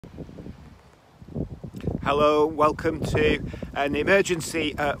Hello, welcome to an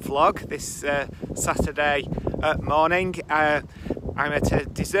emergency vlog this Saturday morning. I'm at a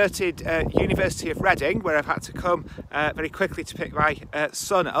deserted University of Reading, where I've had to come very quickly to pick my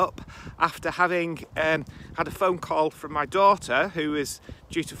son up after having had a phone call from my daughter, who is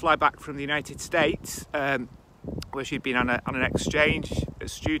due to fly back from the United States, where she'd been on an exchange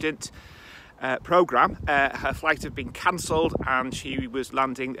student programme. Her flight had been cancelled and she was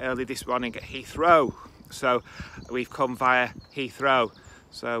landing early this morning at Heathrow. So we've come via Heathrow.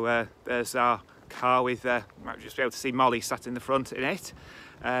 So there's our car with, might just be able to see Molly sat in the front in it.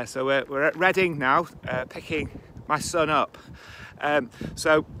 So we're at Reading now, picking my son up.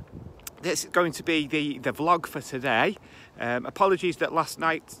 So this is going to be the vlog for today. Apologies that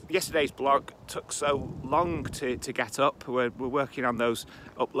yesterday's vlog took so long to get up. We're working on those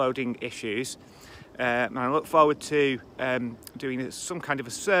uploading issues. And I look forward to doing some kind of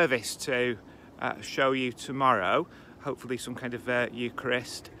a service to show you tomorrow, hopefully some kind of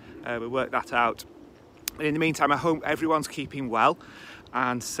Eucharist. We'll work that out. But in the meantime, I hope everyone's keeping well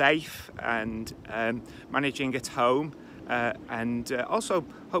and safe and managing at home, and also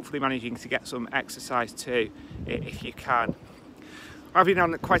hopefully managing to get some exercise too, if you can. I've been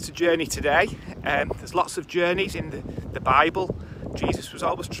on quite a journey today. There's lots of journeys in the Bible. Jesus was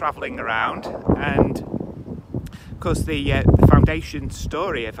always travelling around, and of course the foundation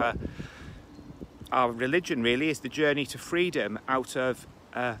story of our religion really is the journey to freedom out of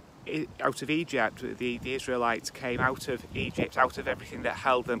Egypt. The Israelites came out of Egypt, out of everything that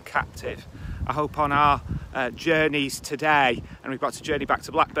held them captive. I hope on our journeys today, and we've got to journey back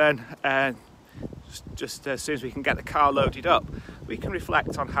to Blackburn just as soon as we can get the car loaded up, we can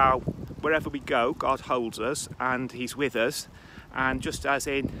reflect on how wherever we go, God holds us and He's with us. And just as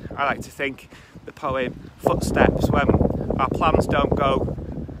in, I like to think, the poem Footsteps, when our plans don't go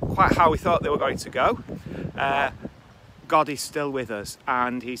quite how we thought they were going to go, God is still with us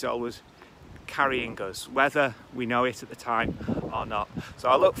and He's always carrying us, whether we know it at the time or not. So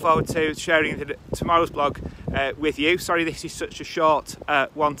I look forward to sharing tomorrow's vlog with you. Sorry this is such a short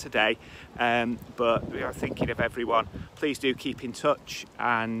one today, but we are thinking of everyone. Please do keep in touch,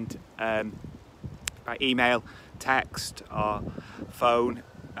 and by email, text or phone.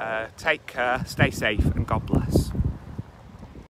 Take care, stay safe, and God bless.